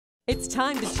It's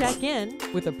time to check in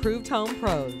with Approved Home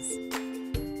Pros.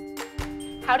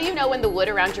 How do you know when the wood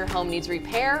around your home needs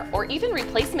repair or even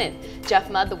replacement?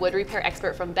 Jeff Mudd, the wood repair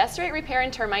expert from Best Rate Repair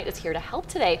and Termite, is here to help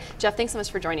today. Jeff, thanks so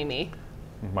much for joining me.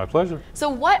 My pleasure. So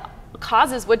what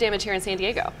causes wood damage here in San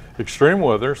Diego? Extreme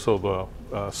weather, so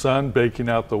the sun baking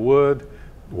out the wood,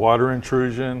 water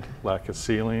intrusion, lack of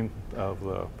sealing of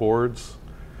the boards.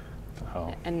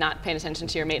 And not paying attention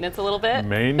to your maintenance a little bit?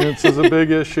 Maintenance is a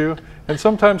big issue. And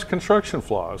sometimes construction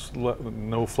flaws.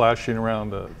 No flashing around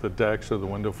the decks or the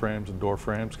window frames and door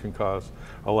frames can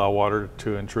allow water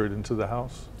to intrude into the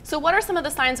house. So what are some of the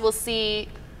signs we'll see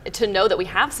to know that we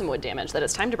have some wood damage, that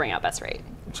it's time to bring out Best Rate?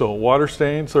 So water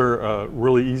stains are a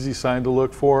really easy sign to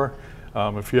look for.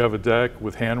 If you have a deck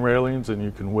with hand railings and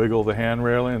you can wiggle the hand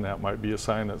railing, that might be a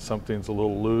sign that something's a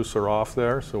little loose or off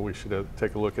there, so we should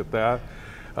take a look at that.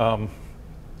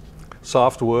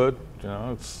 Soft wood, you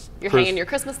know, You're hanging your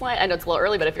Christmas light. I know it's a little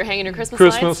early, but if you're hanging your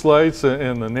Christmas lights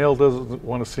and the nail doesn't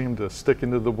want to seem to stick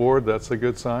into the board, that's a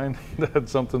good sign that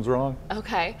something's wrong.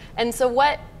 Okay, and so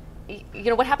what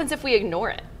happens if we ignore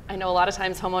it? I know a lot of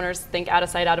times homeowners think out of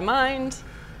sight, out of mind.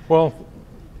 Well,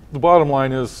 the bottom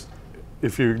line is,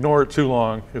 if you ignore it too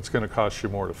long, it's going to cost you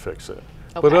more to fix it.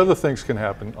 Okay. But other things can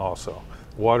happen also.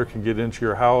 Water can get into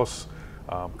your house,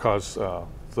 cause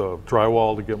the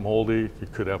drywall to get moldy. You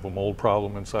could have a mold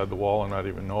problem inside the wall and not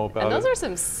even know about it. And those are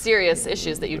some serious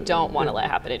issues that you don't want to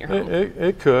let happen in your home.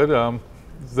 It could.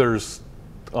 There's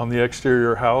on the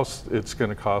exterior house, it's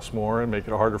going to cost more and make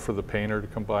it harder for the painter to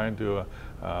come by and do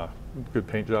a good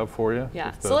paint job for you.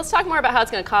 Yeah, so let's talk more about how it's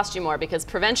going to cost you more, because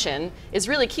prevention is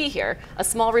really key here. A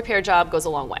small repair job goes a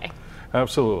long way.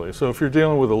 Absolutely. So if you're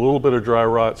dealing with a little bit of dry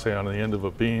rot, say on the end of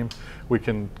a beam, we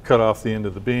can cut off the end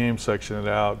of the beam, section it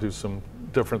out, do some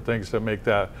different things to make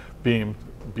that beam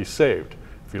be saved.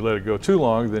 If you let it go too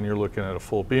long, then you're looking at a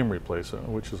full beam replacement,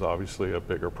 which is obviously a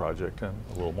bigger project and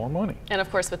a little more money. And of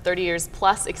course, with 30 years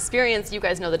plus experience, you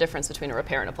guys know the difference between a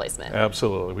repair and a placement.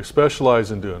 Absolutely. We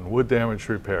specialize in doing wood damage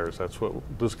repairs. That's what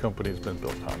this company's been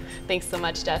built on. Thanks so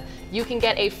much, Jeff. You can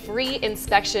get a free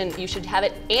inspection. You should have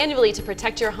it annually to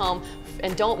protect your home,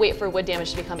 and don't wait for wood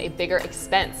damage to become a bigger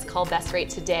expense. Call Best Rate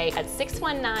today at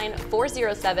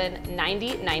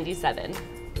 619-407-9097.